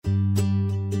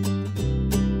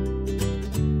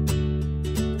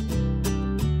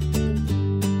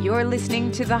You're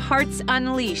listening to the Hearts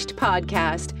Unleashed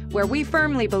podcast, where we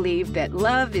firmly believe that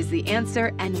love is the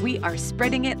answer and we are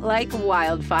spreading it like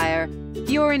wildfire.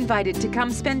 You're invited to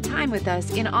come spend time with us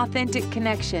in authentic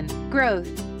connection, growth,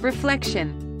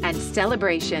 reflection, and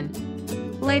celebration.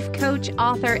 Life coach,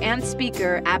 author, and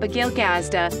speaker Abigail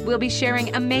Gazda will be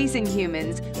sharing amazing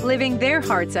humans living their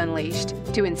hearts unleashed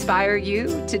to inspire you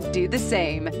to do the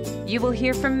same. You will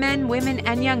hear from men, women,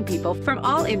 and young people from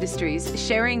all industries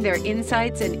sharing their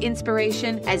insights and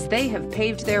inspiration as they have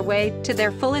paved their way to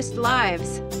their fullest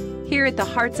lives. Here at the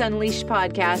Hearts Unleashed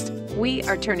podcast, we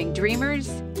are turning dreamers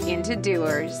into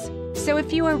doers. So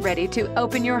if you are ready to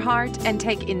open your heart and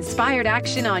take inspired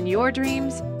action on your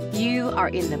dreams, you are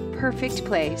in the perfect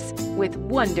place with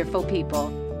wonderful people.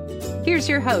 Here's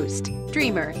your host,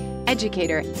 dreamer,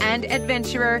 educator, and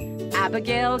adventurer,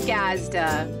 Abigail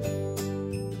Gazda.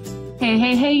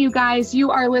 Hey, you guys.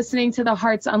 You are listening to the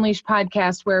Hearts Unleashed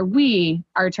podcast, where we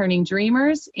are turning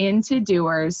dreamers into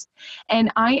doers.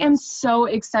 And I am so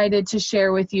excited to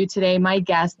share with you today my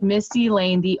guest, Misty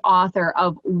Lane, the author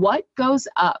of What Goes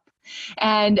Up.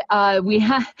 And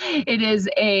it is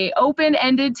a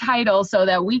open-ended title so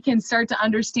that we can start to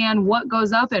understand what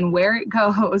goes up and where it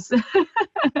goes.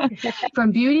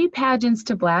 From beauty pageants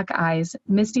to black eyes,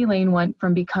 Misty Lane went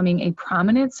from becoming a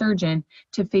prominent surgeon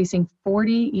to facing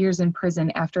 40 years in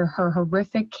prison after her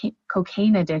horrific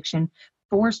cocaine addiction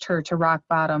forced her to rock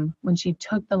bottom when she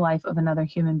took the life of another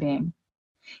human being.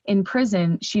 In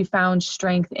prison, she found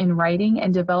strength in writing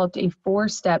and developed a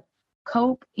 4-step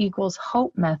COPE equals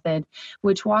hope method,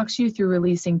 which walks you through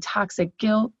releasing toxic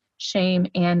guilt, shame,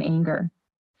 and anger.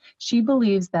 She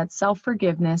believes that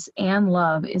self-forgiveness and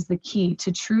love is the key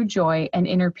to true joy and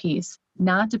inner peace,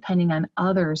 not depending on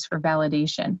others for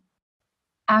validation.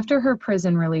 After her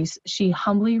prison release, she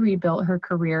humbly rebuilt her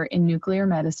career in nuclear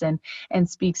medicine and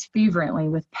speaks fervently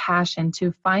with passion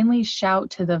to finally shout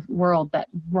to the world that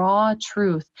raw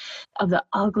truth of the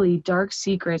ugly, dark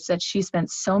secrets that she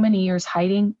spent so many years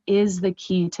hiding is the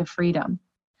key to freedom.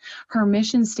 Her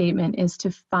mission statement is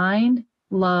to find,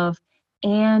 love,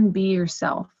 and be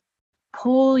yourself.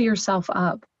 Pull yourself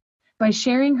up. By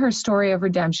sharing her story of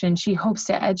redemption, she hopes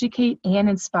to educate and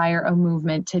inspire a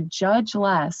movement to judge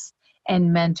less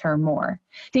and mentor more.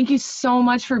 Thank you so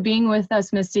much for being with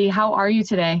us, Misty. How are you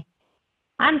today?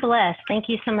 I'm blessed. Thank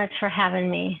you so much for having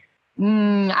me.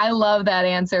 I love that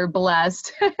answer,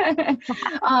 blessed.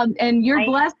 And you're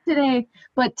blessed today,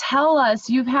 but tell us,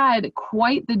 you've had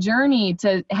quite the journey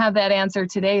to have that answer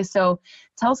today. So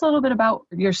tell us a little bit about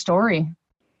your story.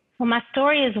 Well, my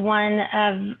story is one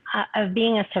of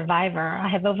being a survivor. I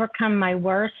have overcome my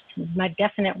worst, my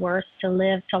definite worst, to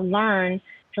live, to learn,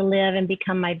 to live and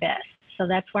become my best. So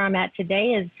that's where I'm at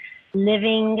today, is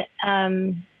living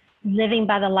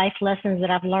by the life lessons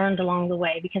that I've learned along the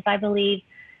way, because I believe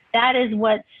that is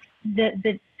what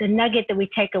the nugget that we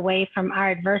take away from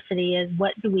our adversity is,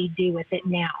 what do we do with it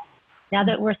now? Now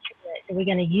that we're through it, are we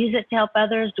going to use it to help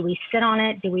others? Do we sit on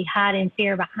it? Do we hide in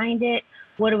fear behind it?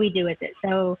 What do we do with it?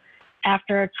 So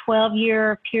after a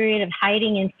 12-year period of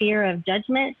hiding in fear of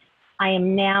judgment, I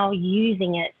am now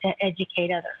using it to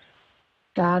educate others.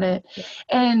 Got it.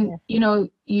 And,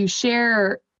 you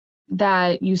share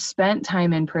that you spent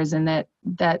time in prison,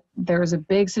 that there was a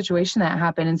big situation that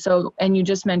happened. And you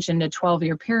just mentioned a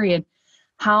 12-year period.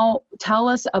 Tell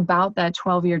us about that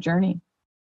 12-year journey.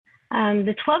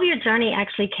 The 12-year journey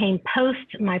actually came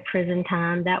post my prison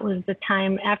time. That was the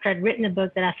time after I'd written the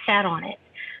book that I sat on it.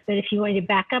 But if you want to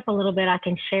back up a little bit, I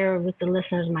can share with the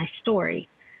listeners my story.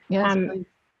 Yes, please.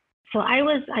 So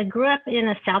I grew up in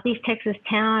a Southeast Texas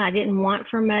town. I didn't want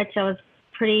for much. I was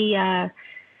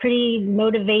pretty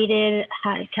motivated,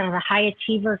 kind of a high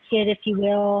achiever kid, if you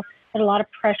will. Had a lot of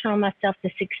pressure on myself to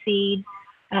succeed.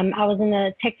 I was in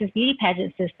the Texas beauty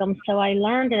pageant system, so I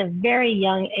learned at a very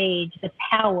young age the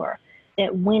power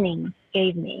that winning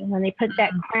gave me. When they put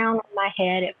that crown on my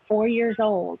head at 4 years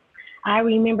old, I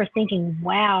remember thinking,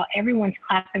 wow, everyone's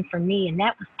clapping for me, and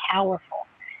that was powerful.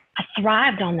 I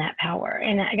thrived on that power,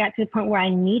 and I got to the point where I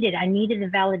needed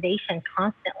the validation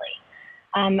constantly.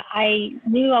 I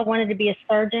knew I wanted to be a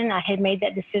surgeon. I had made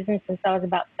that decision since I was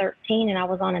about 13, and I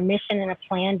was on a mission and a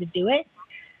plan to do it.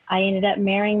 I ended up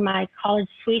marrying my college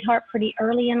sweetheart pretty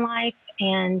early in life,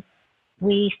 and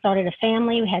we started a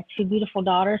family. We had 2 beautiful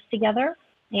daughters together,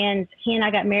 and he and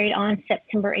I got married on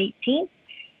September 18th,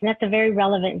 and that's a very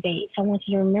relevant date. So I want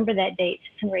you to remember that date,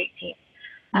 September 18th.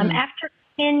 After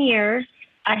 10 years,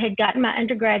 I had gotten my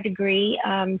undergrad degree,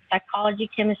 psychology,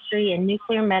 chemistry, and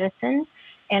nuclear medicine,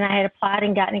 and I had applied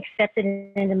and gotten accepted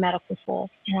into medical school,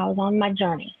 and I was on my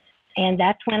journey. And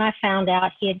that's when I found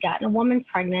out he had gotten a woman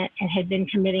pregnant and had been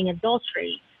committing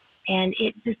adultery And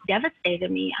it just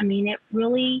devastated me. I mean, it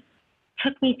really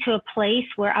took me to a place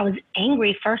where I was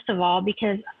angry, first of all,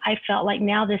 because I felt like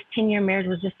now this 10-year marriage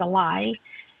was just a lie.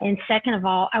 And second of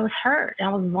all, I was hurt and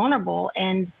I was vulnerable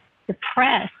and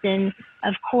depressed. And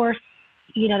of course,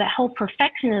 you know, that whole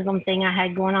perfectionism thing I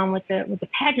had going on with the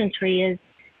pageantry is,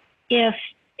 if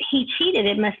he cheated,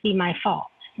 it must be my fault.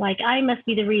 Like, I must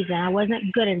be the reason. I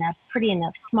wasn't good enough, pretty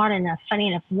enough, smart enough, funny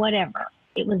enough, whatever.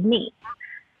 It was me.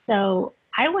 So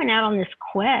I went out on this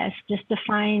quest just to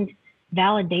find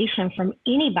validation from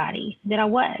anybody that I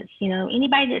was, you know,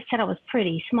 anybody that said I was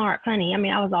pretty, smart, funny. I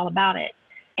mean, I was all about it.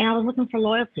 And I was looking for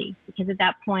loyalty because at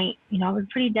that point, you know, I was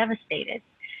pretty devastated.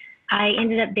 I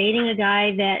ended up dating a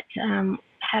guy that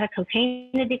had a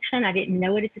cocaine addiction. I didn't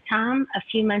know it at the time. A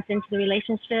few months into the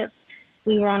relationship,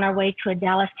 we were on our way to a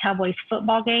Dallas Cowboys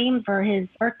football game for his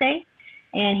birthday.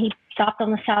 And he stopped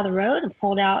on the side of the road and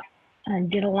pulled out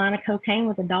and did a line of cocaine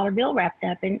with a dollar bill wrapped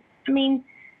up. And I mean,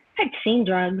 I'd seen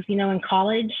drugs, you know, in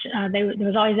college. There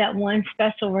was always that one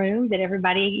special room that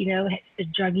everybody, you know, the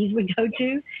druggies would go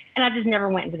to. And I just never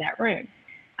went into that room.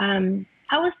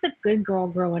 I was the good girl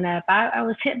growing up. I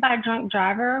was hit by a drunk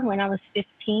driver when I was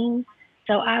 15.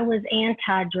 So I was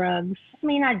anti-drugs. I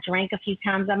mean, I drank a few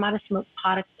times. I might have smoked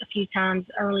pot a few times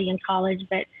early in college,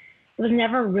 but it was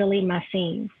never really my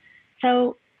scene.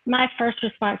 So my first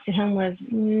response to him was,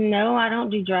 no, I don't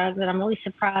do drugs. And I'm really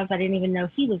surprised I didn't even know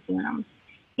he was doing them.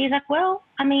 He's like, well,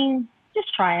 I mean,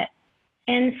 just try it.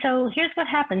 And so here's what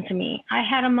happened to me. I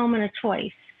had a moment of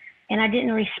choice, and I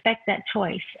didn't respect that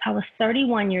choice. I was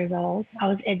 31 years old. I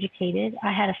was educated.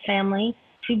 I had a family,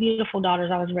 2 beautiful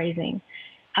daughters I was raising.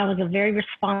 I was a very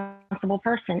responsible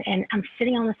person, and I'm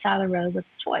sitting on the side of the road with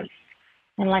a choice.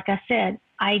 And like I said,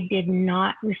 I did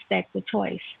not respect the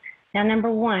choice. Now,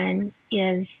 number one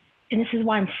is, and this is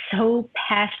why I'm so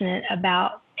passionate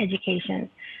about education.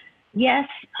 Yes,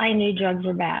 I knew drugs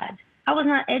were bad. I was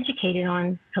not educated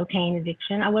on cocaine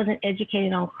addiction. I wasn't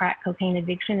educated on crack cocaine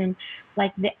addiction and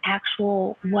like the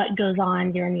actual what goes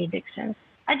on during the addiction.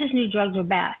 I just knew drugs were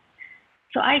bad.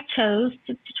 So I chose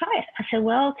to try it. I said,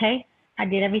 well, okay, I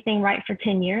did everything right for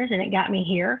 10 years and it got me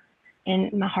here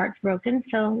and my heart's broken.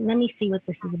 So let me see what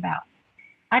this is about.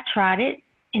 I tried it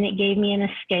and it gave me an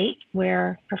escape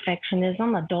where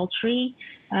perfectionism, adultery,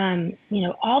 you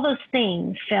know, all those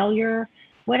things, failure,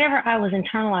 whatever I was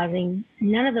internalizing,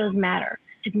 none of those mattered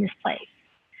in this place.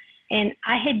 And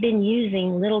I had been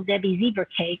using Little Debbie zebra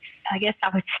cakes. I guess I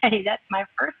would say that's my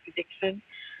first addiction,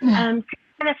 to kind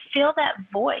of fill that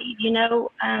void. You know,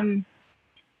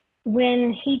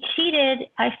 when he cheated,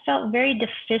 I felt very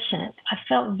deficient. I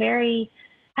felt very,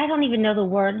 I don't even know the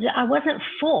word. I wasn't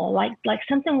full, like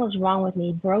something was wrong with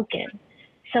me, broken.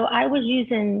 So I was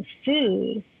using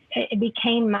food. It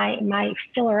became my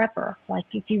filler-upper. Like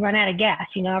if you run out of gas,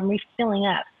 you know, I'm refilling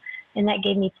up, and that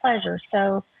gave me pleasure.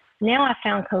 So now I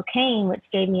found cocaine, which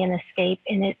gave me an escape,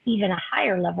 and it's even a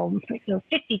higher level, you know,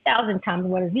 50,000 times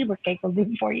what a zebra cake will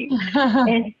do for you.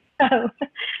 And so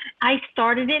I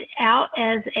started it out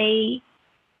as a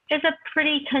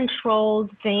pretty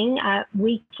controlled thing.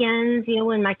 Weekends, you know,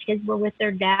 when my kids were with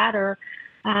their dad or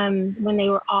when they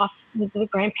were off with the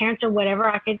grandparents or whatever,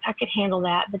 I could handle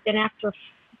that. But then after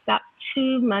about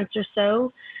 2 months or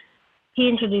so, he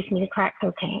introduced me to crack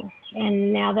cocaine.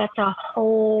 And now that's a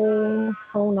whole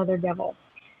nother devil.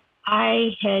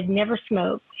 I had never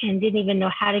smoked and didn't even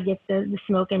know how to get the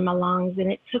smoke in my lungs.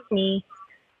 And it took me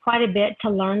quite a bit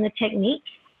to learn the technique.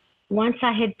 Once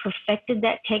I had perfected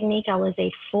that technique, I was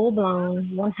a full-blown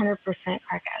 100% crack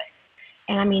addict.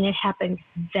 And I mean, it happened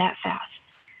that fast.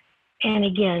 And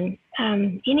again,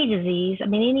 any disease, I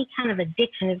mean, any kind of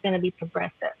addiction is going to be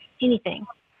progressive, anything.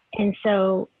 And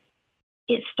so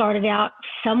it started out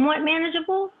somewhat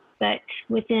manageable, but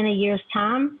within a year's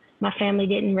time, my family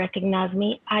didn't recognize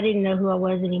me. I didn't know who I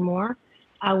was anymore.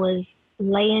 I was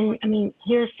laying, I mean,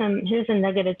 here's a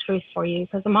nugget of truth for you,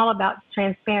 because I'm all about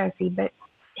transparency, but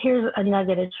here's a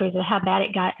nugget of truth of how bad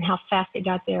it got and how fast it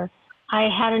got there. I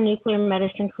had a nuclear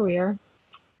medicine career,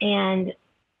 and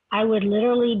I would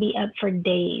literally be up for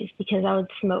days because I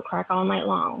would smoke crack all night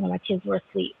long when my kids were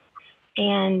asleep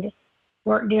and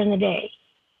work during the day,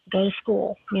 go to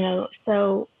school, you know.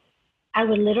 So I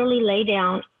would literally lay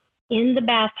down in the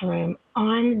bathroom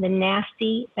on the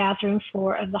nasty bathroom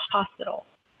floor of the hospital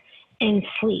and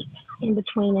sleep in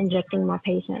between injecting my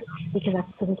patients because I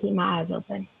couldn't keep my eyes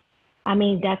open. I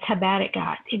mean, that's how bad it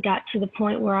got. It got to the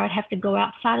point where I'd have to go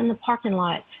outside in the parking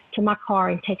lot to my car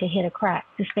and take a hit of crack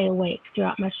to stay awake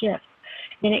throughout my shift.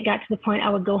 Then it got to the point I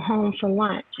would go home for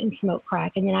lunch and smoke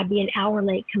crack, and then I'd be an hour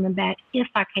late coming back if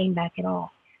I came back at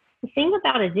all. The thing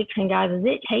about addiction, guys, is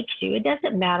it takes you. It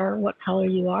doesn't matter what color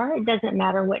you are. It doesn't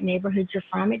matter what neighborhood you're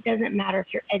from. It doesn't matter if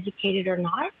you're educated or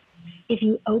not. If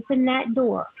you open that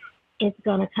door, it's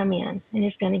going to come in and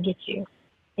it's going to get you.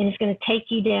 And it's going to take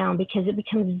you down because it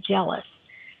becomes jealous.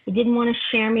 It didn't want to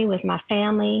share me with my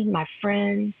family, my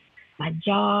friends, my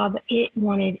job. It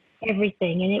wanted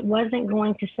everything, and it wasn't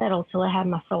going to settle till I had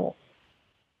my soul.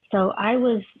 So I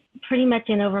was pretty much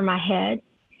in over my head.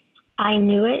 I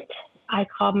knew it. I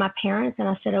called my parents and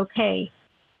I said, okay,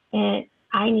 and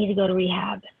I need to go to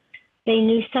rehab. They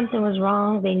knew something was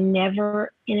wrong. They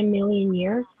never in a million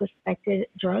years suspected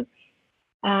drugs.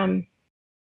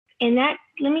 And that,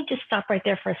 let me just stop right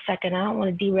there for a second. I don't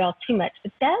want to derail too much,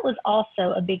 but that was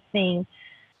also a big thing.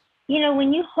 You know,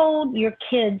 when you hold your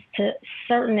kids to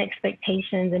certain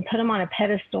expectations and put them on a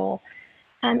pedestal,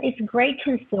 it's great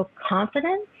to instill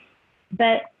confidence,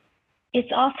 but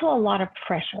it's also a lot of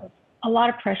pressure.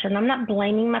 And I'm not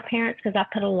blaming my parents because I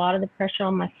put a lot of the pressure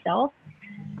on myself.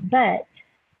 But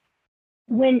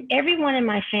when everyone in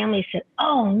my family said,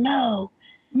 oh no,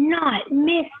 not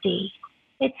Misty,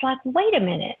 it's like, wait a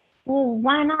minute. Well,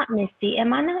 why not, Misty?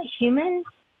 Am I not human?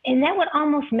 And that would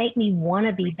almost make me want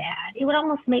to be bad. It would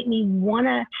almost make me want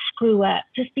to screw up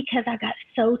just because I got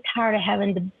so tired of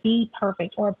having to be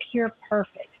perfect or appear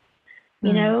perfect.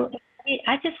 You know,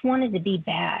 I just wanted to be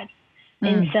bad.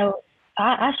 And so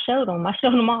I showed them. I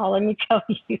showed them all, let me tell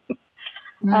you.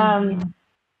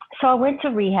 So I went to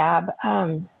rehab,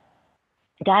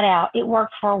 got out. It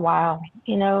worked for a while,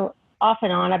 you know, off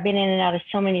and on. I've been in and out of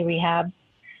so many rehabs.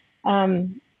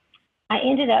 I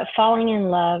ended up falling in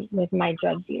love with my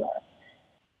drug dealer.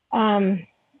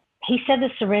 He said the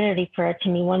serenity prayer to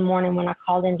me one morning when I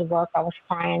called into work. I was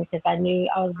crying because I knew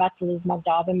I was about to lose my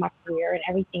job and my career and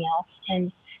everything else.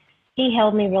 And he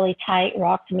held me really tight,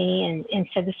 rocked me, and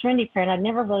said the serenity prayer. And I'd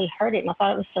never really heard it, and I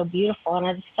thought it was so beautiful. And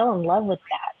I just fell in love with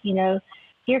that. You know,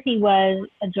 here he was,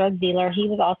 a drug dealer. He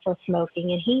was also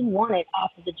smoking, and he wanted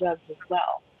off of the drugs as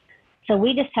well. So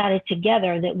we decided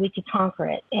together that we could conquer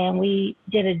it. And we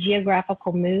did a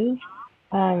geographical move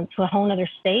to a whole nother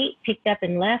state, picked up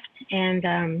and left.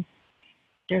 And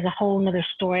there's a whole nother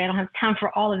story. I don't have time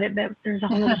for all of it, but there's a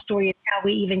whole nother story of how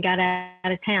we even got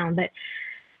out of town. But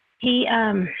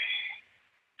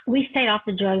we stayed off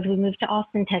the drugs. We moved to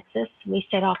Austin, Texas. We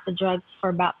stayed off the drugs for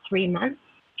about 3 months.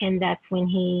 And that's when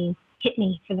he hit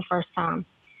me for the first time.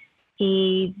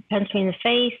 He punched me in the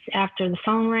face after the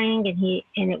phone rang,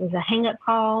 and it was a hang-up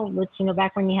call, which, you know,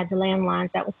 back when you had the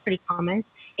landlines, that was pretty common.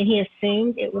 And he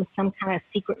assumed it was some kind of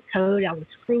secret code. I was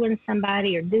screwing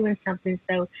somebody or doing something.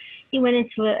 So he went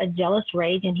into a jealous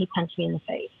rage, and he punched me in the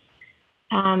face.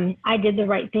 I did the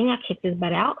right thing. I kicked his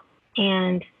butt out.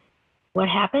 And what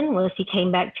happened was he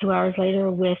came back 2 hours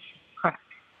later with crack.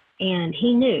 And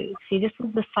he knew. See, this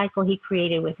was the cycle he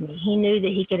created with me. He knew that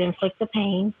he could inflict the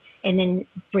pain and then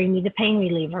bring me the pain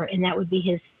reliever, and that would be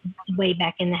his way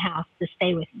back in the house to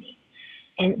stay with me.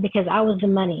 And because I was the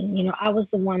money, you know, I was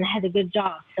the one that had a good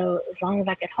job. So as long as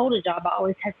I could hold a job, I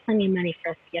always had plenty of money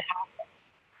for us to get housed.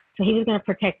 So he was going to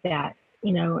protect that,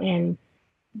 you know, and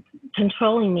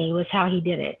controlling me was how he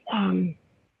did it. I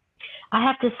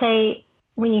have to say,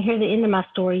 when you hear the end of my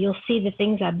story, you'll see the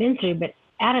things I've been through. But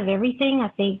out of everything, I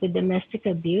think the domestic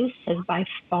abuse has by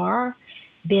far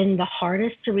been the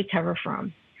hardest to recover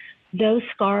from. Those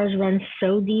scars run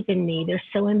so deep in me. They're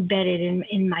so embedded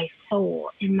in my soul,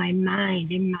 in my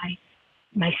mind, in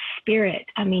my spirit.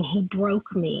 I mean, he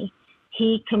broke me.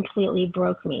 He completely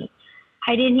broke me.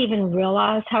 I didn't even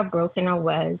realize how broken I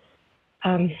was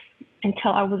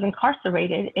until I was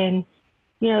incarcerated. And,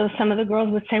 you know, some of the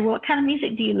girls would say, well, what kind of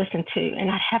music do you listen to?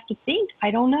 And I'd have to think,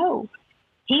 I don't know.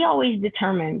 He always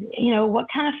determined, you know, what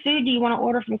kind of food do you want to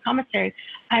order from commissary?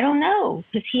 I don't know,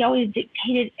 because he always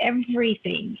dictated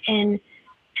everything. And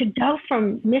to go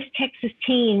from Miss Texas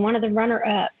Teen, one of the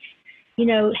runner-ups, you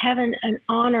know, having an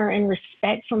honor and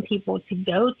respect from people, to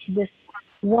go to this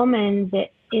woman that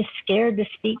is scared to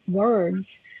speak words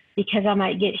because I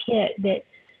might get hit, that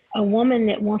a woman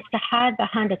that wants to hide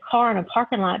behind a car in a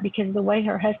parking lot because of the way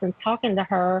her husband's talking to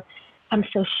her, I'm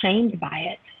so shamed by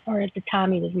it. Or at the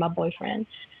time, he was my boyfriend.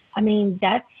 I mean,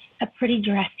 that's a pretty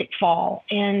drastic fall.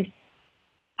 And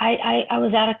I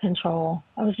was out of control.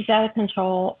 I was just out of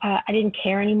control. I didn't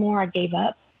care anymore. I gave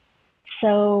up.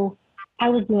 So I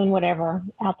was doing whatever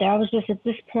out there. I was just, at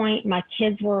this point, my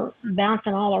kids were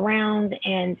bouncing all around,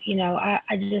 and, you know, I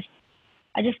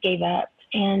just gave up.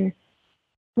 And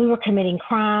we were committing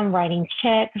crime, writing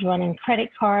checks, running credit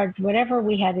cards, whatever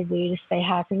we had to do to stay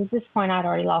high. Because at this point, I'd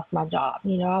already lost my job.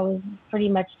 You know, I was pretty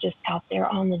much just out there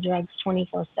on the drugs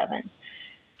 24/7.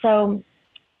 So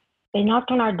they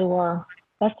knocked on our door,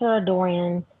 busted our door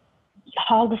in,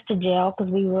 hauled us to jail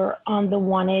because we were on the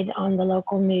wanted on the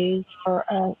local news for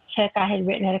a check I had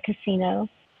written at a casino,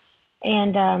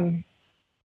 and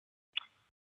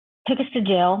took us to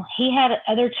jail. He had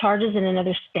other charges in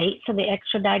another state, so they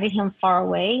extradited him far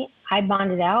away. I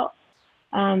bonded out.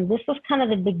 This was kind of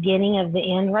the beginning of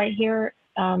the end right here,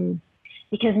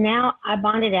 because now I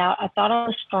bonded out. I thought I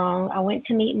was strong. I went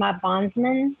to meet my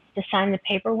bondsman to sign the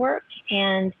paperwork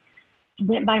and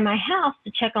went by my house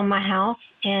to check on my house,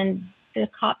 and the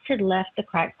cops had left the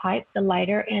crack pipe, the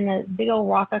lighter, and a big old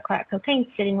rock of crack cocaine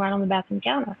sitting right on the bathroom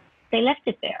counter. They left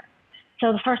it there.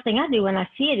 So the first thing I do when I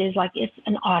see it is like, it's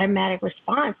an automatic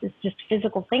response. It's just a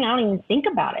physical thing. I don't even think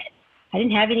about it. I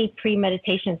didn't have any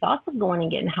premeditation thoughts of going and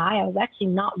getting high. I was actually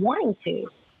not wanting to.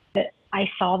 But I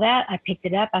saw that. I picked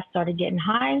it up. I started getting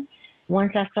high.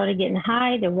 Once I started getting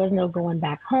high, there was no going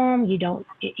back home.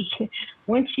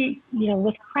 Once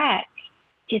with crack,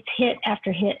 it's hit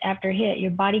after hit after hit.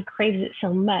 Your body craves it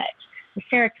so much. The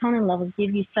serotonin levels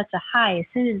give you such a high. As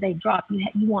soon as they drop,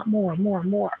 you want more and more and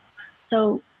more.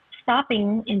 So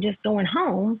stopping and just going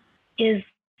home is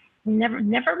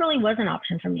never really was an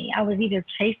option for me. I was either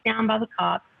chased down by the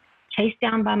cops, chased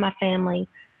down by my family,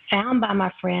 found by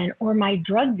my friend, or my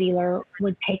drug dealer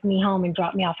would take me home and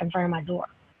drop me off in front of my door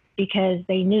because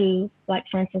they knew, like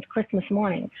for instance, Christmas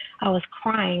morning, I was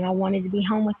crying. I wanted to be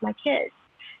home with my kids.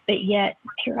 But yet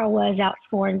here I was out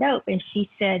scoring dope, and she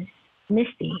said,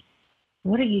 "Misty,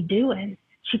 what are you doing?"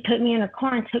 She put me in her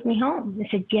car and took me home and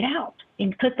said, "Get out,"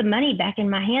 and put the money back in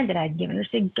my hand that I'd given her.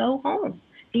 Said, "Go home,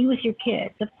 be with your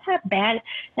kids." That's how bad,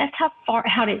 that's how far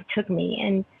out it took me.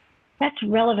 And that's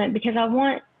relevant because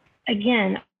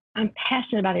I'm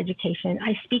passionate about education.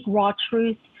 I speak raw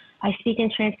truth. I speak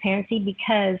in transparency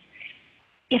because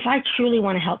if I truly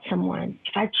want to help someone,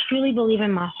 if I truly believe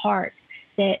in my heart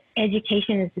that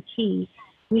education is the key,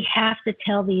 we have to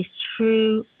tell these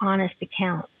true, honest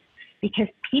accounts because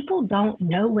people don't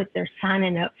know what they're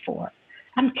signing up for.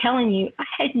 I'm telling you, I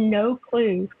had no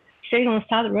clue sitting on the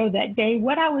side of the road that day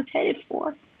what I was headed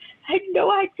for. I had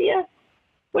no idea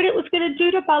what it was going to do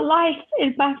to my life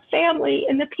and my family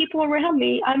and the people around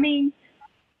me. I mean,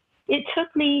 it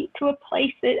took me to a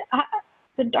place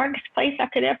the darkest place I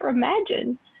could ever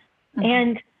imagine. Mm-hmm.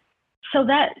 And so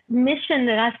that mission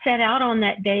that I set out on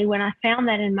that day, when I found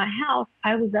that in my house,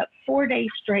 I was up 4 days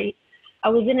straight. I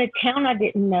was in a town I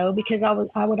didn't know because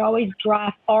I would always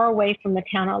drive far away from the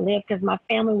town I lived because my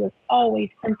family was always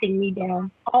hunting me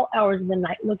down all hours of the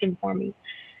night looking for me.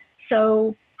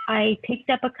 So I picked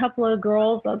up a couple of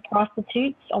girls,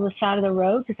 prostitutes, on the side of the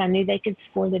road because I knew they could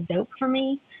score the dope for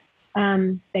me.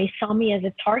 They saw me as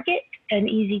a target, an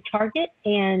easy target,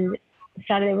 and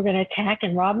decided they were going to attack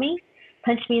and rob me.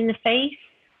 Punched me in the face,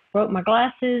 broke my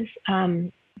glasses,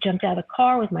 jumped out of the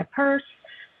car with my purse.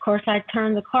 Of course, I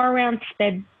turned the car around,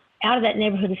 sped out of that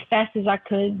neighborhood as fast as I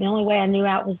could. The only way I knew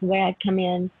out was the way I'd come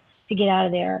in to get out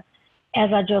of there.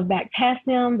 As I drove back past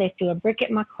them, they threw a brick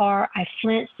at my car. I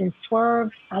flinched and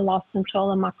swerved. I lost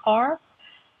control of my car.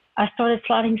 I started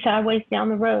sliding sideways down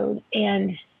the road,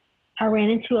 and I ran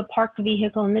into a parked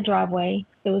vehicle in the driveway.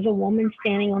 There was a woman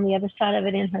standing on the other side of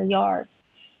it in her yard.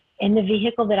 And the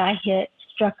vehicle that I hit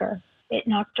struck her. It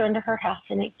knocked her into her house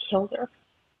and it killed her.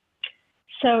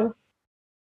 So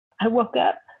I woke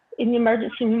up in the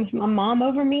emergency room with my mom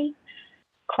over me,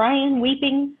 crying,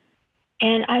 weeping.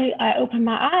 And I opened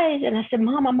my eyes and I said,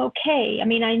 "Mom, I'm okay." I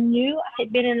mean, I knew I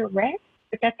had been in a wreck,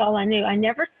 but that's all I knew. I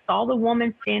never saw the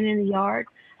woman standing in the yard.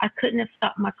 I couldn't have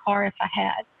stopped my car if I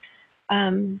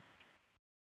had.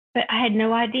 But I had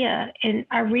no idea. And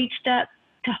I reached up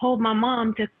to hold my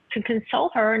mom to console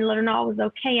her and let her know I was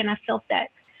okay. And I felt that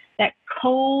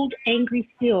cold, angry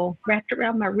feel wrapped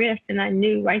around my wrist. And I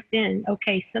knew right then,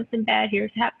 okay, something bad here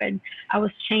has happened. I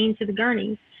was chained to the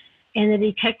gurney. And the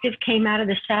detective came out of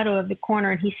the shadow of the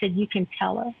corner and he said, "You can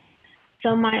tell us."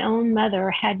 So my own mother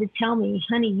had to tell me,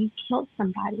 "Honey, you killed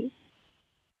somebody."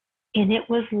 And it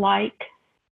was like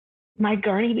my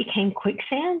gurney became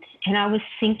quicksand and I was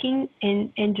sinking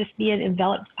and just being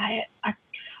enveloped by it.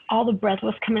 All the breath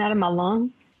was coming out of my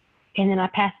lungs, and then I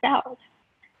passed out.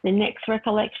 The next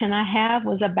recollection I have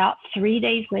was about 3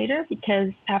 days later,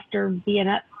 because after being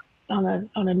up on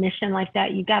a mission like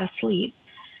that, you got to sleep.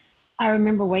 I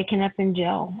remember waking up in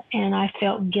jail, and I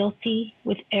felt guilty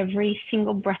with every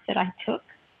single breath that I took.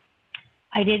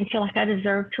 I didn't feel like I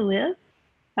deserved to live.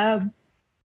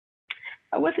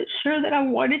 I wasn't sure that I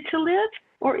wanted to live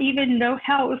or even know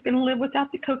how I was going to live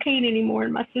without the cocaine anymore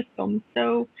in my system.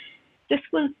 So this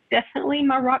was definitely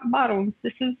my rock bottom.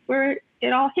 This is where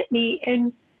it all hit me.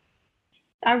 And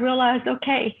I realized,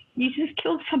 okay, you just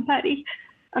killed somebody.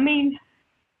 I mean,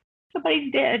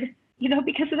 somebody's dead,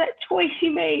 because of that choice you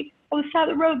made. on the side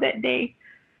of the road that day.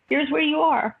 Here's where you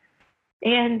are.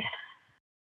 And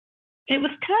it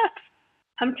was tough.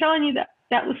 I'm telling you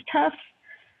that was tough.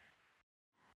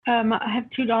 I have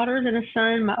 2 daughters and a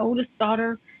son. My oldest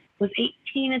daughter was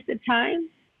 18 at the time,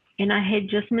 and I had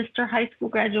just missed her high school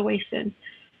graduation.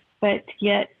 But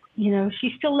yet,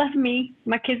 she still loved me.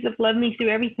 My kids have loved me through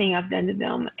everything I've done to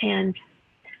them. And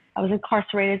I was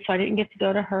incarcerated, so I didn't get to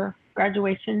go to her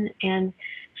graduation. And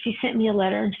she sent me a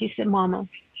letter, and she said, Mama,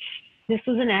 this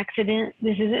was an accident.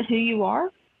 This isn't who you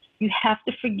are. You have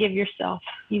to forgive yourself.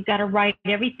 You've got to write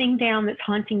everything down that's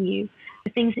haunting you,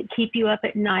 the things that keep you up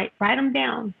at night. Write them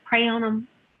down, pray on them,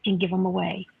 and give them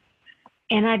away.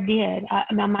 And I did.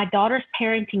 My daughter's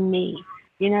parenting me,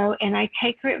 and I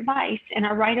take her advice and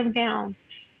I write them down.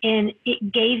 And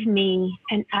it gave me,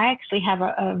 and I actually have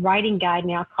a writing guide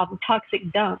now called the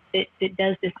Toxic Dump that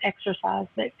does this exercise.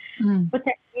 But what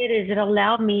that did is it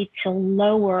allowed me to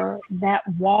lower that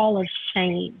wall of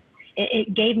shame.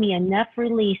 It gave me enough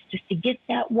release just to get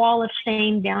that wall of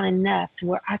shame down enough to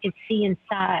where I could see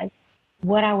inside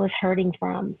what I was hurting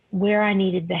from, where I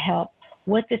needed the help,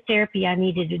 what the therapy I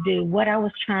needed to do,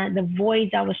 the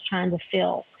voids I was trying to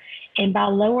fill. And by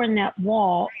lowering that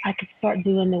wall, I could start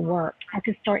doing the work. I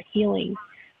could start healing.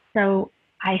 So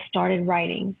I started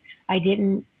writing. I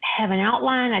didn't have an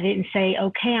outline. I didn't say,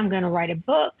 okay, I'm going to write a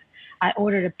book. I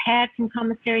ordered a pad, some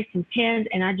commissary, some pens,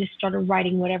 and I just started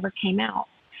writing whatever came out.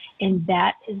 And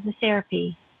that is the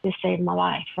therapy that saved my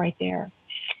life right there.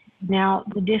 Now,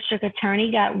 the district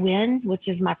attorney got wind, which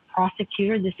is my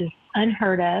prosecutor. This is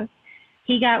unheard of.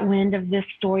 He got wind of this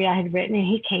story I had written, and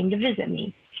he came to visit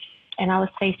me. And I was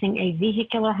facing a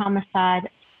vehicular homicide,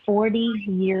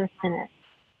 40-year sentence.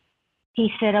 He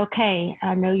said, okay,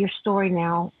 I know your story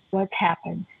now. What's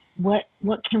happened? What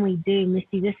can we do,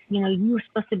 Misty? This, you were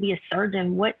supposed to be a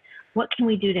surgeon. What can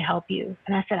we do to help you?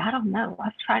 And I said, I don't know.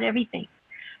 I've tried everything.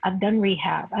 I've done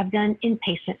rehab. I've done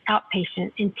inpatient,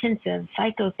 outpatient, intensive,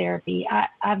 psychotherapy.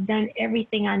 I've done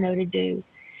everything I know to do.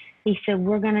 He said,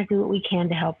 we're going to do what we can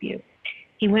to help you.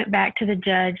 He went back to the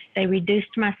judge. They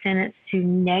reduced my sentence to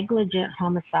negligent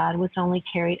homicide, which only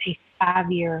carried a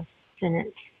 5-year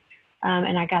sentence.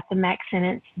 And I got the max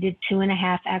sentence, did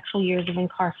 2.5 actual years of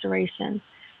incarceration.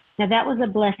 Now, that was a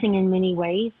blessing in many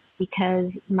ways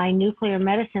because my nuclear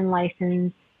medicine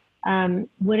license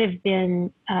would have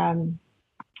been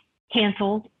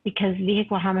canceled because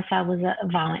vehicular homicide was a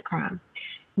violent crime.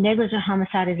 Negligent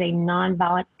homicide is a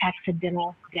non-violent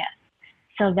accidental death.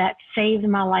 So that saved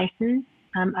my license.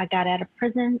 I got out of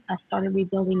prison. I started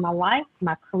rebuilding my life,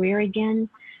 my career again.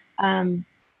 And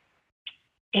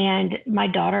my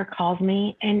daughter calls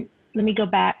me, and let me go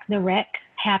back. The wreck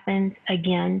happened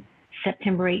again,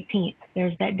 September 18th.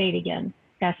 There's that date again.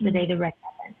 That's the day the wreck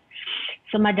happened.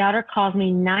 So my daughter calls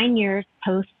me 9 years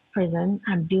post-prison.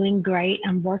 I'm doing great.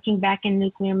 I'm working back in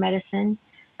nuclear medicine.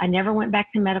 I never went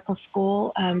back to medical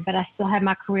school, but I still had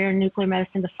my career in nuclear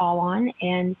medicine to fall on,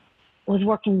 and was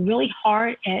working really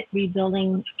hard at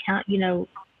rebuilding,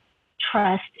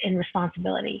 trust and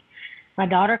responsibility. My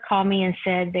daughter called me and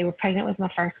said they were pregnant with my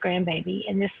first grandbaby,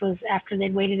 and this was after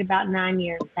they'd waited about 9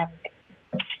 years to have a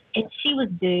baby. And she was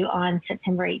due on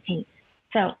September 18th.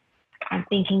 So I'm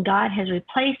thinking God has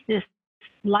replaced this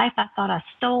life I thought I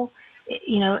stole,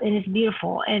 and it's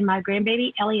beautiful. And my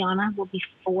grandbaby, Eliana, will be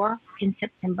 4 in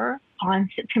September, on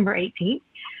September 18th.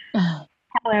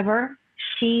 However,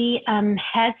 she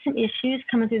had some issues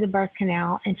coming through the birth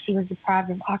canal, and she was deprived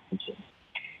of oxygen.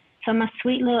 So my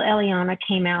sweet little Eliana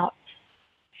came out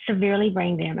severely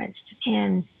brain damaged,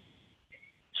 and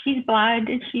she's blind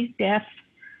and she's deaf.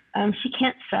 She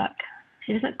can't suck.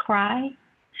 She doesn't cry.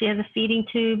 She has a feeding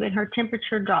tube, and her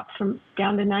temperature drops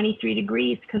down to 93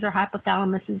 degrees because her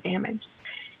hypothalamus is damaged.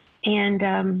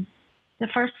 And the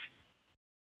first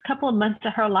couple of months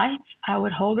of her life, I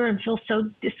would hold her and feel so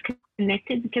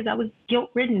disconnected because I was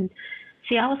guilt-ridden.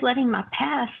 See, I was letting my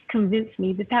past convince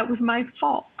me that was my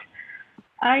fault.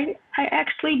 I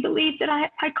actually believed that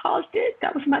I caused it.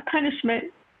 That was my punishment.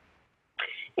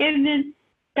 And then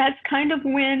that's kind of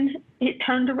when it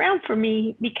turned around for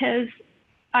me, because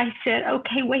I said,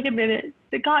 okay, wait a minute.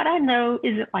 The God I know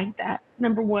isn't like that,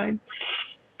 number one.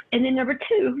 And then number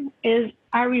two is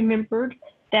I remembered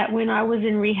that when I was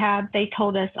in rehab, they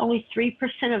told us only 3%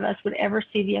 of us would ever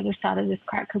see the other side of this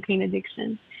crack cocaine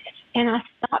addiction. And I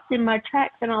stopped in my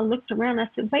tracks and I looked around. I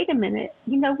said, wait a minute,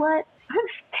 you know what? I'm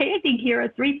standing here a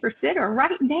 3%er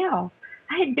right now.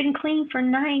 I had been clean for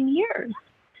 9 years,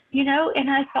 and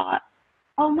I thought,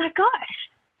 oh my gosh,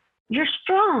 you're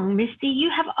strong, Misty. You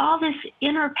have all this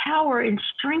inner power and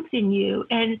strength in you.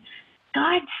 And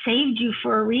God saved you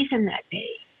for a reason that day,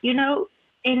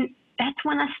 and that's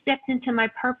when I stepped into my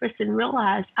purpose and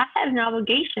realized I had an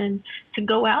obligation to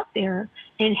go out there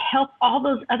and help all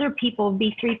those other people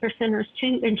be 3%ers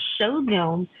too, and show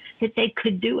them that they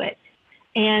could do it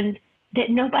and that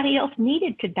nobody else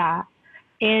needed to die.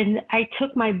 And I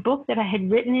took my book that I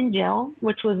had written in jail,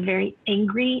 which was very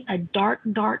angry, a dark,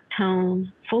 dark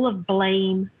tone, full of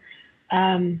blame,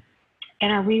 and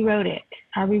I rewrote it.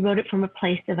 I rewrote it from a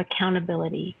place of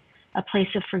accountability, a place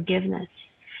of forgiveness,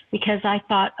 because I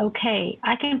thought, okay,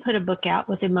 I can put a book out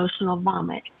with emotional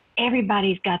vomit.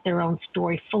 Everybody's got their own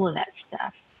story full of that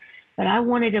stuff. But I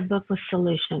wanted a book with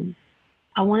solutions.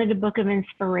 I wanted a book of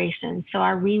inspiration. So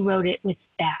I rewrote it with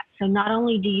that. So not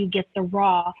only do you get the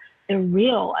raw, the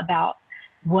real about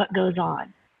what goes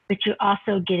on, but you're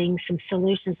also getting some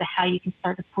solutions to how you can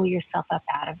start to pull yourself up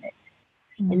out of it.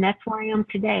 And that's where I am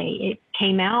today. It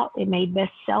came out, it made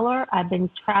bestseller. I've been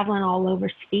traveling all over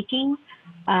speaking.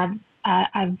 I'm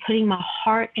putting my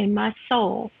heart and my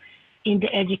soul into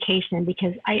education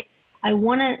because I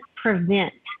want to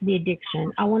prevent the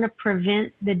addiction. I want to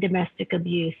prevent the domestic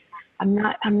abuse. I'm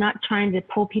not trying to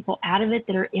pull people out of it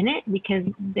that are in it, because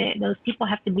those people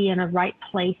have to be in a right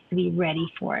place to be ready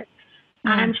for it.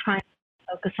 I'm trying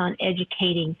to focus on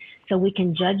educating so we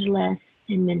can judge less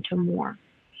and mentor more.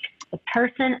 The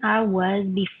person I was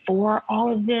before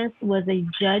all of this was a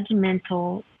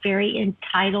judgmental, very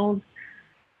entitled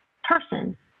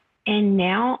person. And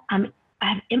now I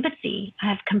have empathy, I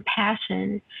have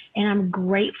compassion, and I'm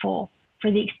grateful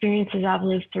for the experiences I've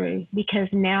lived through, because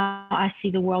now I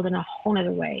see the world in a whole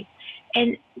other way.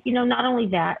 And, not only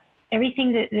that,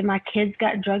 everything that my kids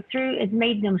got drugged through, it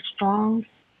made them strong,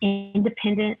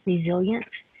 independent, resilient.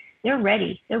 They're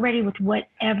ready. They're ready with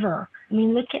whatever. I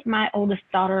mean, look at my oldest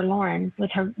daughter, Lauren,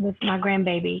 with my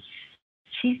grandbaby.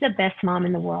 She's the best mom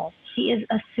in the world. She is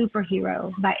a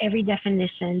superhero by every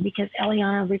definition, because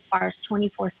Eliana requires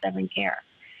 24/7 care.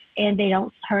 And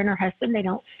her and her husband, they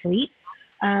don't sleep.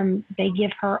 They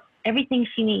give her everything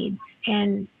she needs.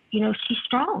 And, she's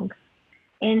strong.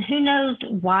 And who knows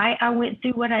why I went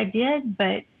through what I did,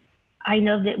 but I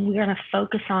know that we're going to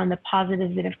focus on the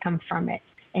positives that have come from it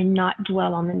and not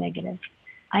dwell on the negative.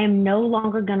 I am no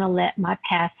longer going to let my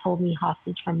past hold me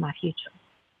hostage from my future.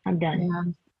 I'm done. Yeah.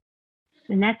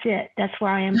 And that's it. That's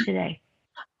where I am today.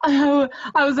 I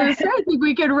was going to say, I think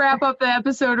we could wrap up the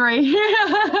episode right here.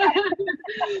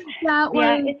 That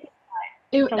was,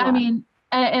 I mean,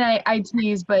 and I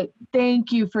tease, but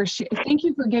thank you for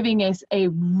giving us a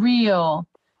real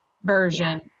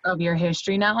version of your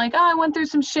history. Not like, I went through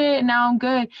some shit and now I'm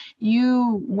good.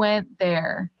 You went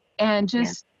there, and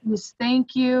just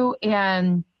thank you.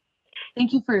 And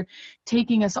thank you for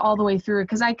taking us all the way through it,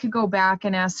 because I could go back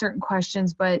and ask certain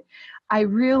questions, but I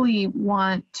really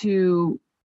want to,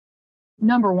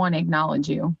 number one, acknowledge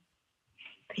you,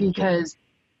 because,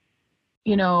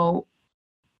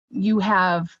 you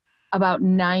have about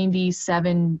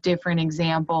 97 different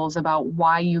examples about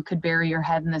why you could bury your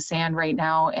head in the sand right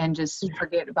now and just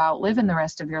forget about living the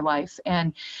rest of your life.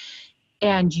 And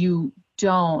you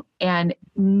don't, and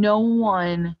no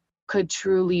one could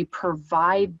truly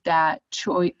provide that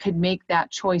choice, could make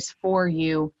that choice for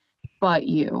you, but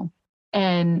you.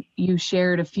 And you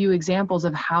shared a few examples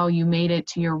of how you made it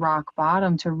to your rock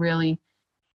bottom to really,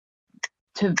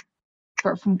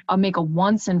 make a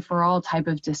once and for all type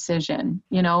of decision,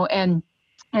 and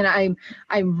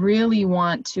I really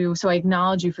want to, so I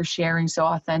acknowledge you for sharing so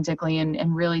authentically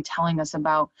and really telling us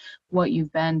about what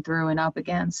you've been through and up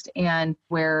against and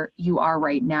where you are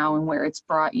right now and where it's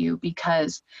brought you,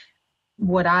 because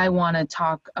what I want to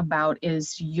talk about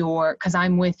is because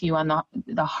I'm with you on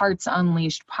the Hearts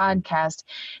Unleashed podcast.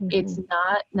 Mm-hmm. It's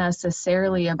not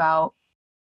necessarily about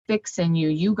fixing you.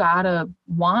 You gotta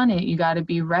want it. You gotta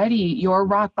be ready. Your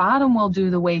rock bottom will do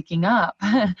the waking up.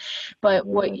 But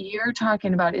what you're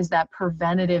talking about is that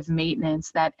preventative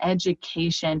maintenance, that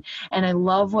education. And I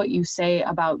love what you say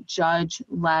about judge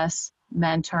less,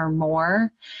 mentor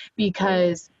more,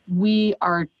 because we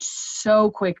are so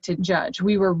quick to judge.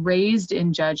 We were raised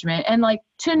in judgment, and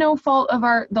to no fault of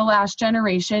the last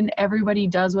generation, everybody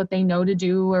does what they know to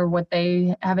do or what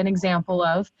they have an example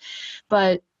of.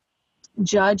 But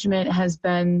judgment has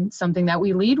been something that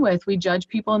we lead with. We judge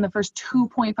people in the first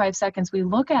 2.5 seconds we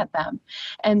look at them.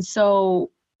 And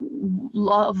so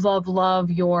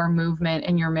love your movement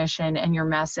and your mission and your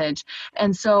message.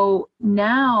 And so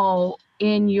now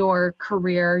in your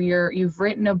career, you've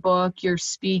written a book, you're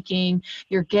speaking,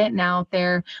 you're getting out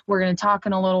there. We're going to talk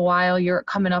in a little while. You're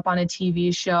coming up on a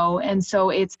TV show. And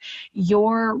so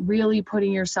you're really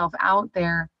putting yourself out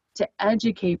there to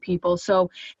educate people.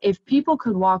 So if people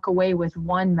could walk away with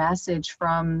one message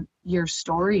from your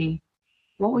story,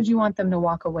 what would you want them to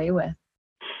walk away with?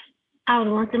 I would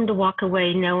want them to walk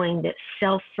away knowing that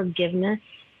self-forgiveness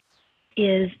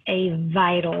is a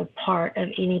vital part of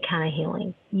any kind of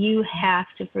healing. You have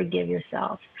to forgive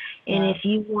yourself. And if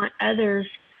you want others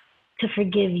to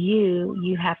forgive you,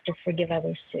 you have to forgive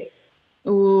others too.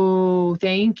 Ooh,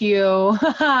 thank you.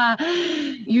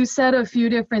 You said a few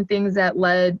different things that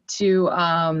led to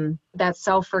that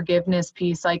self-forgiveness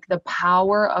piece, like the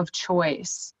power of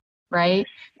choice, right?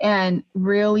 And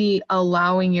really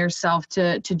allowing yourself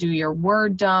to do your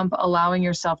word dump, allowing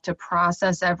yourself to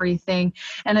process everything.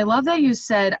 And I love that you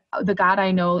said the God I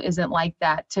know isn't like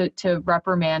that, to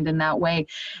reprimand in that way.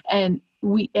 And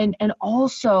and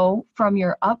also from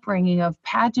your upbringing of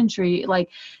pageantry, like,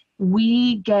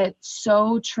 we get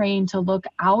so trained to look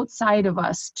outside of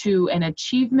us to an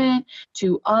achievement,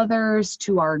 to others,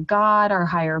 to our God, our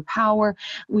higher power.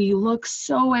 We look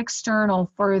so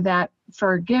external for that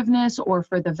forgiveness or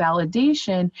for the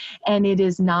validation, and it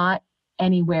is not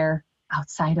anywhere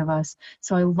outside of us.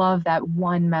 So I love that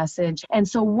one message. And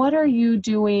so what are you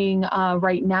doing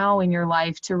right now in your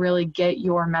life to really get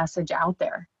your message out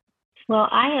there? Well,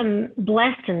 I am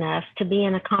blessed enough to be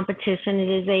in a competition. It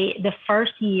is the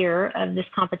first year of this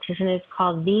competition. It's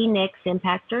called The Next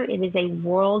Impactor. It is a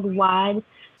worldwide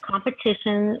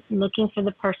competition looking for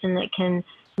the person that can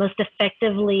most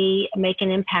effectively make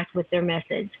an impact with their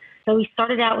message. So we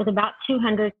started out with about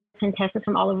 200 contestants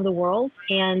from all over the world,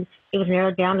 and it was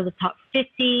narrowed down to the top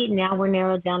 50. Now we're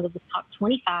narrowed down to the top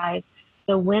 25.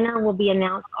 The winner will be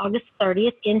announced August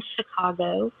 30th in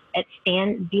Chicago at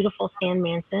beautiful Stan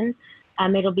Manson.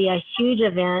 It'll be a huge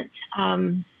event.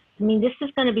 This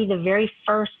is going to be the very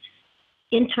first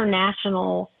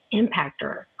international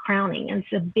impactor crowning, and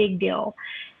it's a big deal.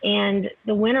 And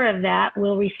the winner of that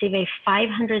will receive a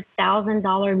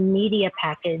 $500,000 media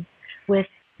package with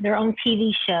their own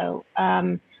TV show,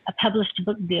 a published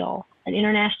book deal, an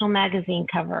international magazine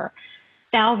cover,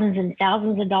 thousands and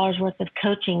thousands of dollars worth of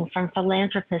coaching from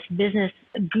philanthropists, business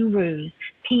gurus,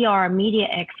 PR, media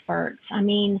experts.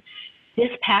 This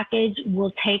package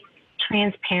will take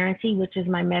transparency, which is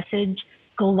my message,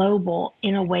 global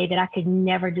in a way that I could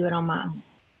never do it on my own,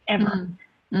 ever.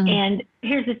 Mm-hmm. And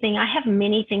here's the thing. I have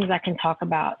many things I can talk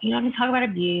about. I can talk about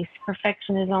abuse,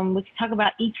 perfectionism. We can talk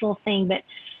about each little thing. But,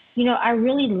 I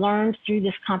really learned through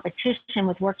this competition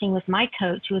with working with my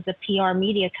coach, who is a PR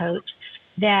media coach,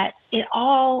 that it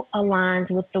all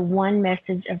aligns with the one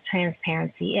message of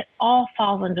transparency. It all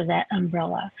falls under that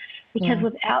umbrella. Because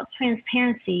without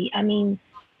transparency, I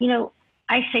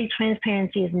say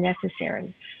transparency is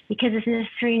necessary because it's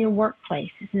necessary in your workplace.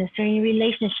 It's necessary in your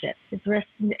relationships.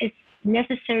 It's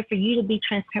necessary for you to be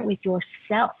transparent with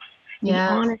yourself. Be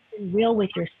honest and real with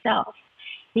yourself.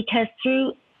 Because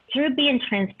through being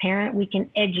transparent, we can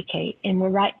educate. And we're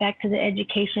right back to the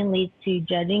education leads to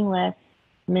judging less,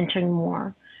 mentoring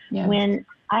more. Yes. When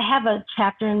I have a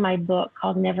chapter in my book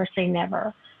called Never Say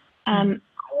Never, I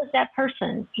was that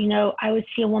person. I would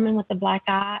see a woman with a black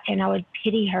eye and I would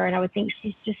pity her and I would think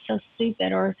she's just so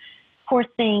stupid, or poor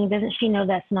thing, doesn't she know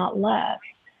that's not love?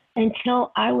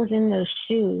 Until I was in those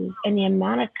shoes, and the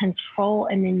amount of control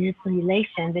and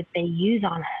manipulation that they use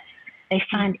on us. They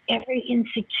find every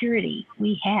insecurity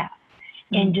we have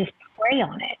and just prey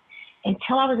on it.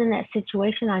 Until I was in that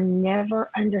situation, I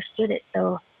never understood it.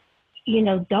 So,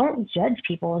 don't judge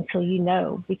people until you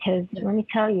know, because let me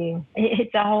tell you,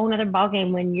 it's a whole other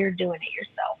ballgame when you're doing it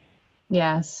yourself.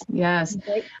 Yes.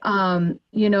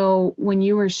 When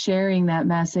you were sharing that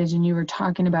message and you were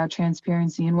talking about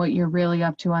transparency and what you're really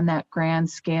up to on that grand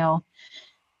scale,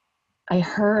 I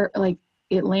heard,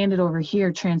 it landed over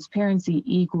here, transparency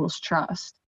equals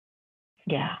trust.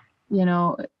 Yeah.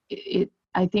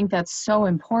 I think that's so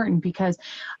important because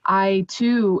I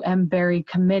too am very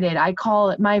committed. I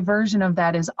call it, my version of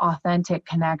that is authentic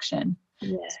connection.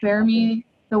 Yes. Spare me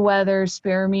the weather,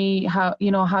 spare me how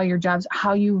your job's,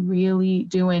 how you really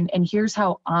doing. And here's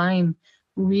how I'm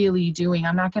really doing.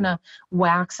 I'm not going to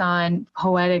wax on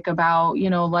poetic about,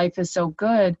 life is so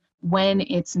good when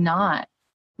it's not.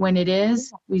 When it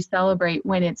is, we celebrate.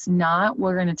 When it's not,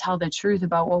 we're going to tell the truth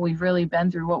about what we've really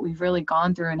been through, what we've really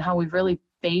gone through, and how we've really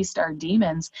faced our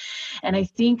demons. And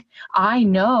I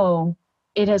know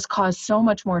it has caused so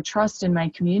much more trust in my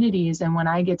communities and when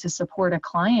I get to support a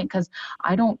client, because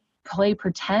I don't play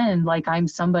pretend like I'm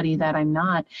somebody that I'm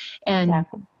not. And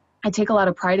I take a lot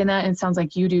of pride in that, and it sounds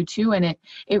like you do too. And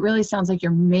it really sounds like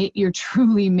you're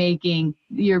truly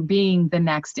you're being the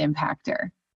next impactor.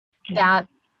 That,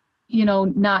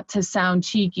 not to sound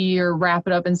cheeky or wrap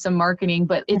it up in some marketing,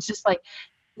 but it's just like,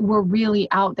 we're really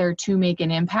out there to make an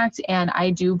impact. And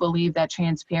I do believe that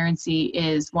transparency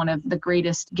is one of the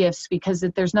greatest gifts, because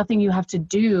if there's nothing you have to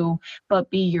do but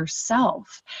be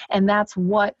yourself. And that's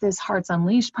what this Hearts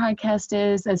Unleashed podcast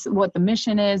is. That's what the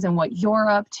mission is and what you're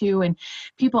up to. And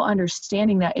people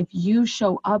understanding that if you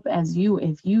show up as you,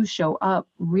 if you show up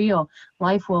real,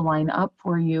 life will line up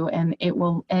for you, and it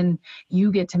will, and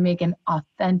you get to make an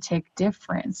authentic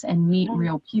difference and meet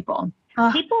real people.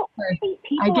 People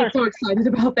I get so excited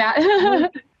about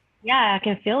that. Yeah, I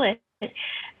can feel it.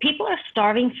 People are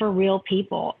starving for real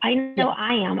people. I know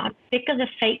I am. I'm sick of the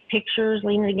fake pictures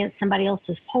leaning against somebody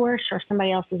else's Porsche or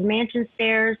somebody else's mansion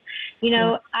stairs. You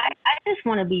know, I just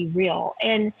want to be real.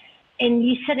 And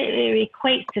you said it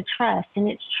equates to trust, and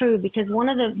it's true, because one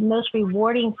of the most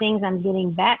rewarding things I'm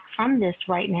getting back from this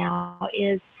right now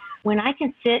is when I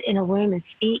can sit in a room and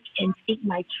speak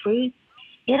my truth.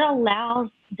 It allows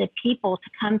the people to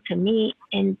come to me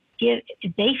and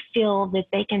they feel that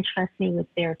they can trust me with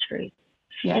their truth.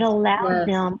 Yes. It allows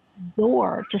them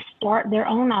door to start their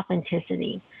own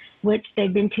authenticity, which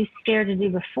they've been too scared to do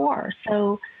before.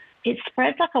 So it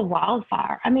spreads like a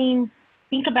wildfire. I mean,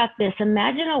 think about this.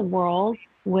 Imagine a world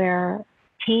where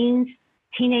teenage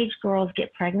girls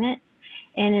get pregnant,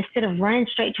 and instead of running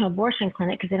straight to an abortion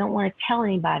clinic because they don't want to tell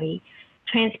anybody,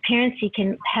 transparency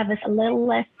can have us a little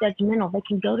less judgmental. They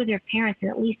can go to their parents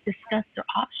and at least discuss their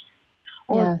options.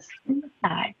 Or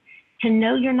suicide, to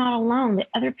know you're not alone, that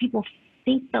other people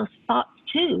think those thoughts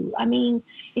too. I mean,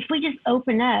 if we just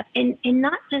open up and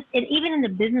not just, and even in the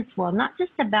business world, not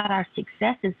just about our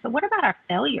successes, but what about our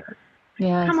failures?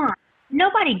 Yes. Come on.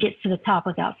 Nobody gets to the top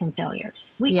without some failures.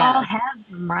 We all have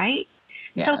them, right?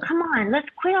 Yes. So come on, let's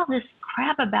quit all this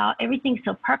crap about everything's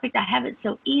so perfect. I have it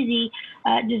so easy.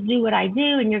 Just do what I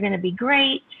do and you're going to be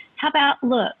great. How about,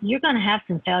 look, you're going to have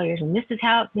some failures, and this is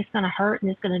how it's going to hurt,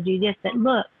 and it's going to do this. But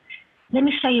look, let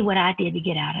me show you what I did to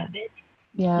get out of it.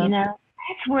 Yeah. You know,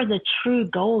 that's where the true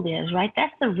gold is, right?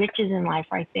 That's the riches in life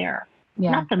right there. Yeah.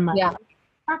 Not the money. Yeah.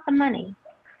 Not the money.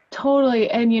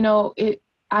 Totally. And, you know,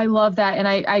 I love that. And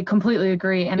I completely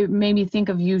agree. And it made me think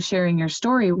of you sharing your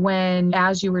story when,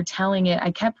 as you were telling it, I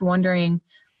kept wondering,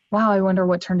 wow, I wonder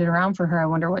what turned it around for her. I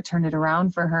wonder what turned it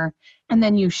around for her. And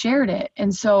then you shared it.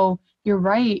 And so you're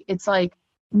right. It's like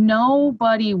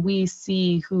nobody we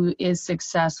see who is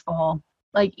successful,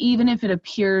 like even if it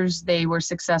appears they were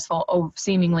successful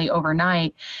seemingly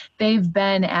overnight, they've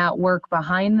been at work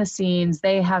behind the scenes.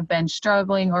 They have been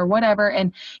struggling or whatever.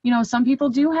 And, you know, some people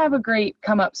do have a great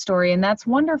come up story, and that's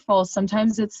wonderful.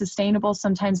 Sometimes it's sustainable,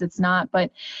 sometimes it's not.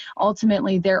 But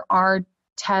ultimately, there are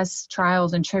tests,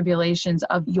 trials, and tribulations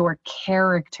of your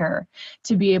character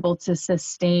to be able to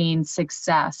sustain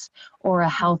success or a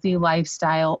healthy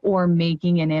lifestyle or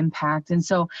making an impact. And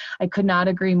so I could not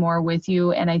agree more with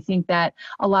you. And I think that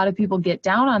a lot of people get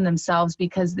down on themselves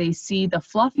because they see the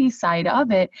fluffy side of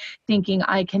it, thinking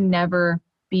I can never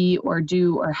be or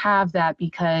do or have that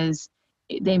because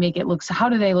they make it look, so how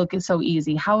do they look so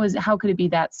easy? How could it be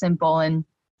that simple? And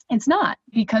it's not,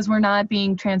 because we're not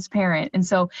being transparent. And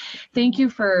so thank you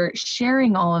for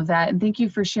sharing all of that. And thank you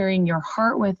for sharing your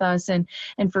heart with us and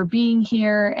for being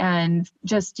here. And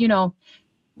just, you know,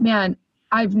 man,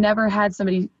 I've never had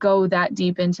somebody go that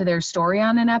deep into their story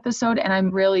on an episode. And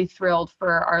I'm really thrilled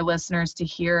for our listeners to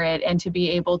hear it and to be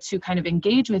able to kind of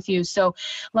engage with you. So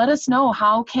let us know,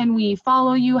 how can we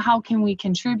follow you? How can we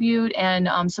contribute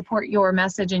and support your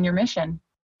message and your mission?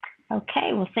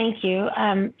 Okay, well, thank you.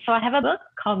 So I have a book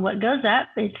called What Goes Up.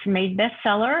 It's made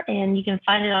bestseller, and you can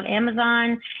find it on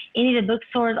Amazon, any of the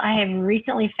bookstores. I have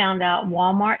recently found out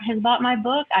Walmart has bought my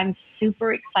book. I'm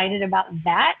super excited about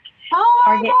that. Oh,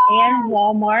 Target and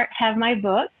Walmart have my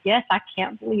book. Yes, I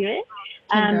can't believe it.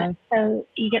 So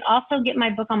you can also get my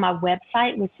book on my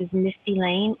website, which is Misty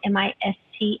Lane,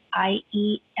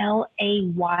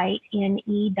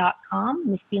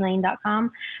 MistyLayne.com,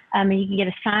 MistyLayne.com. And you can get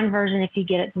a signed version if you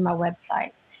get it through my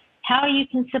website. How you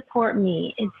can support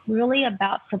me, it's really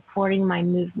about supporting my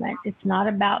movement. It's not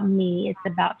about me, it's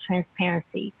about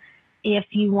transparency. If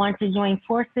you want to join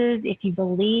forces, if you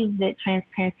believe that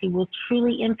transparency will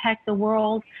truly impact the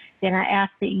world, then I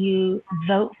ask that you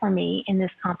vote for me in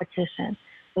this competition.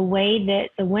 The way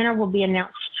that the winner will be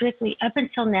announced strictly, up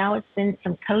until now, it's been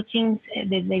some coaching.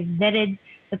 They've vetted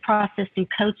the process through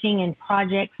coaching and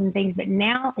projects and things, but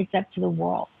now it's up to the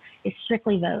world. It's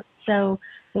strictly vote. So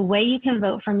the way you can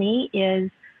vote for me is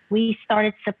we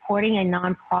started supporting a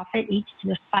nonprofit.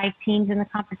 There's 5 teams in the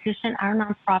competition. Our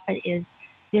nonprofit is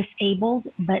Disabled,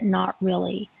 but Not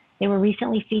Really. They were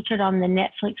recently featured on the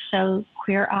Netflix show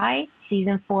Queer Eye,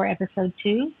 season 4, episode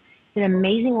 2. It's an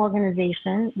amazing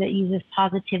organization that uses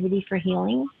positivity for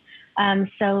healing.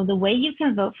 So the way you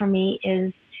can vote for me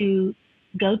is to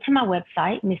go to my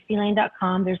website,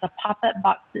 mistylane.com. There's a pop-up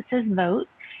box that says vote.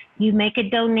 You make a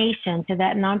donation to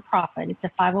that nonprofit. It's a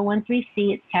 501c.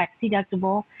 It's tax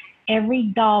deductible. Every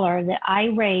dollar that I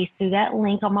raise through that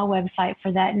link on my website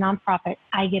for that nonprofit,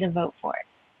 I get a vote for it.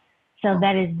 So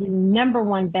that is the number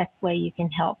one best way you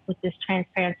can help with this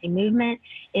transparency movement,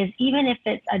 is even if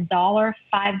it's $1,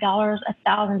 $5,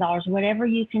 $1,000, whatever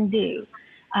you can do,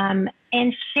 and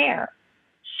share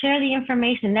the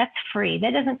information. That's free.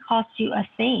 That doesn't cost you a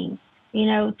thing,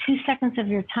 2 seconds of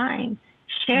your time.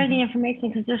 Share the information,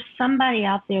 because there's somebody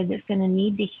out there that's going to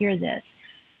need to hear this.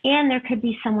 And there could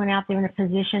be someone out there in a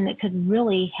position that could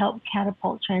really help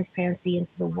catapult transparency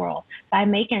into the world by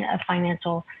making a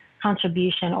financial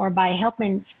contribution or by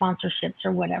helping sponsorships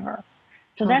or whatever.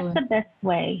 So That's the best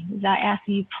way. I ask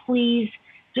you, please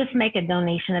just make a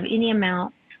donation of any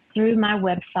amount through my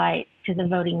website to the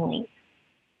voting link.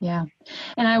 Yeah.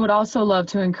 And I would also love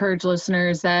to encourage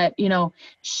listeners that,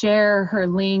 share her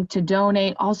link to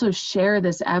donate. Also share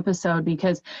this episode,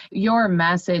 because your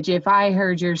message, if I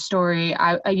heard your story,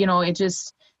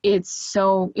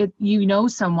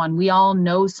 someone, we all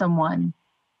know someone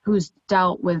who's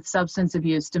dealt with substance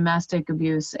abuse, domestic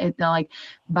abuse, like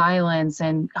violence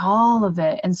and all of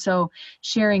it. And so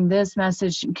sharing this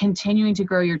message, continuing to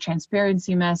grow your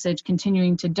transparency message,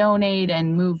 continuing to donate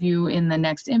and move you in the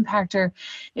next impactor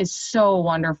is so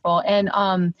wonderful. And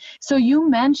so you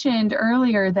mentioned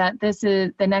earlier that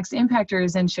the next impactor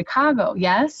is in Chicago,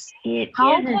 yes? It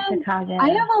is in Chicago.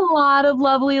 I have a lot of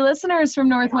lovely listeners from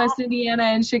Northwest Indiana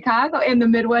and Chicago and the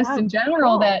Midwest in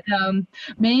general that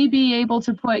may be able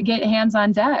to get hands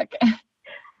on deck.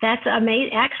 That's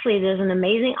amazing. Actually, there's an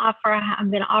amazing offer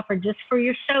I'm going to offer just for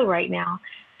your show right now.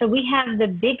 So we have the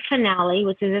big finale,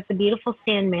 which is at the beautiful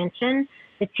Sand Mansion.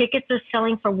 The tickets are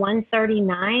selling for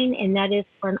 $139, and that is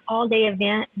for an all-day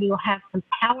event. We will have some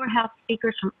powerhouse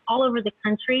speakers from all over the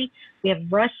country. We have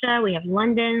Russia, we have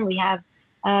London, we have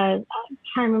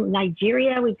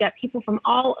Nigeria. We've got people from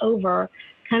all over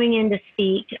coming in to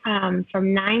speak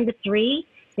from 9 to 3.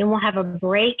 Then we'll have a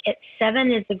break at 7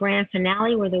 is the grand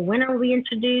finale where the winner will be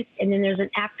introduced. And then there's an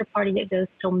after party that goes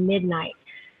till midnight.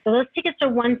 So those tickets are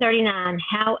 $139.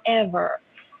 However,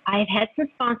 I've had some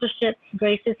sponsorships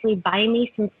graciously buy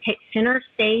me some center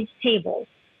stage tables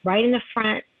right in the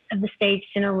front of the stage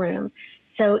center room.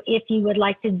 So if you would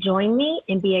like to join me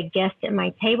and be a guest at my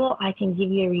table, I can give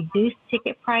you a reduced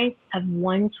ticket price of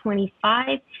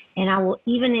 $125. And I will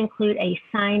even include a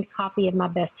signed copy of my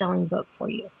best-selling book for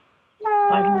you.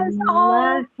 I'd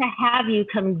love to have you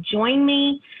come join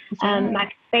me.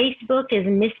 My Facebook is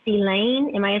Misty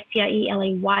Lane,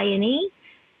 MISTIELAYNE.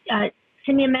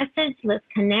 Send me a message. Let's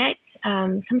connect.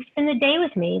 Come spend the day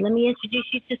with me. Let me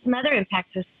introduce you to some other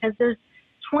impactors, because there's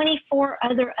 24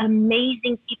 other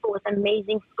amazing people with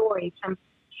amazing stories, from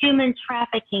human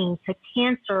trafficking to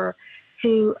cancer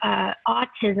to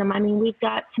autism. I mean, we've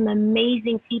got some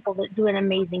amazing people that do an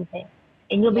amazing thing,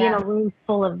 and you'll be in a room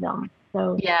full of them.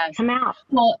 So come out.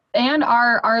 Well, and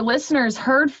our listeners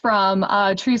heard from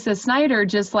Teresa Snyder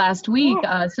just last week.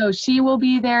 So she will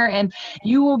be there and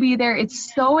you will be there.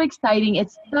 It's so exciting.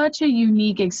 It's such a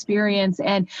unique experience.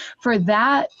 And for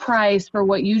that price, for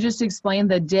what you just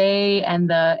explained, the day and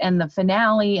the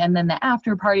finale and then the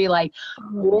after party, I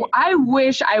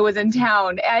wish I was in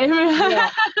town.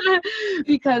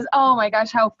 Because, oh my gosh,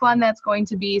 how fun that's going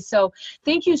to be. So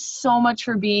thank you so much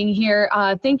for being here.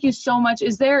 Thank you so much.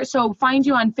 Find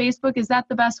you on Facebook. Is that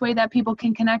the best way that people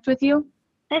can connect with you?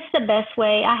 That's the best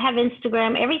way. I have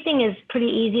Instagram. Everything is pretty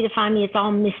easy to find me. It's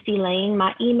all Misty Lane.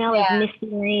 My email is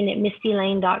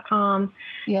mistylane@mistylane.com.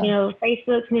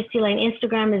 Facebook's Misty Lane.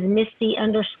 Instagram is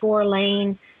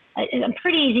Misty_Lane. I'm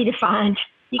pretty easy to find.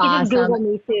 You can just Google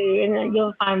me too, and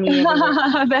you'll find me.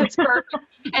 That's perfect.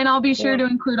 And I'll be sure to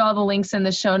include all the links in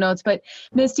the show notes. But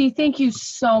Misty, thank you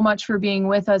so much for being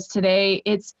with us today.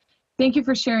 Thank you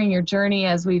for sharing your journey,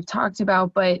 as we've talked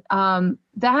about, but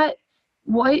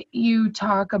what you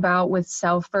talk about with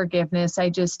self-forgiveness, I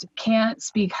just can't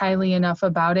speak highly enough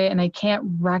about it, and I can't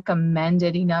recommend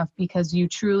it enough, because you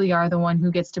truly are the one who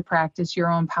gets to practice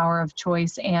your own power of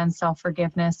choice and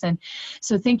self-forgiveness. And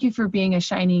so thank you for being a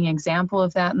shining example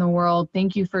of that in the world.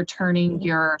 Thank you for turning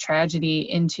your tragedy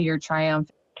into your triumph.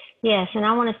 Yes, and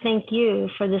I want to thank you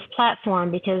for this platform,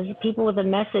 because people with a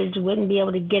message wouldn't be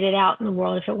able to get it out in the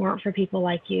world if it weren't for people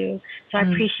like you. So I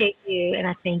appreciate you, and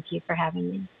I thank you for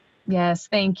having me. Yes,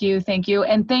 thank you. Thank you.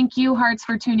 And thank you, Hearts,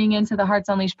 for tuning into the Hearts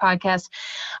Unleashed podcast.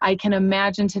 I can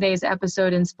imagine today's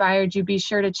episode inspired you. Be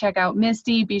sure to check out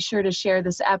Misty. Be sure to share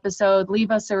this episode. Leave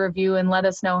us a review and let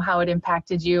us know how it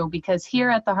impacted you, because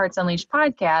here at the Hearts Unleashed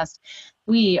podcast,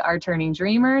 we are turning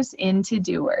dreamers into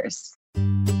doers.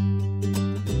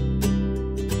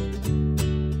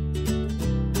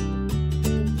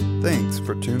 Thanks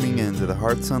for tuning in to the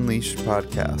Hearts Unleashed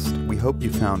podcast. We hope you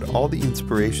found all the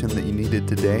inspiration that you needed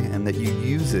today and that you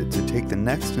use it to take the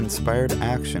next inspired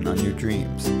action on your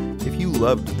dreams. If you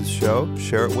loved the show,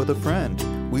 share it with a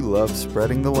friend. We love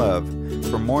spreading the love.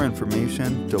 For more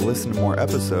information, to listen to more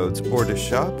episodes, or to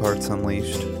shop Hearts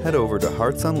Unleashed, head over to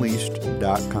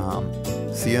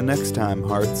heartsunleashed.com. See you next time,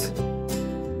 Hearts.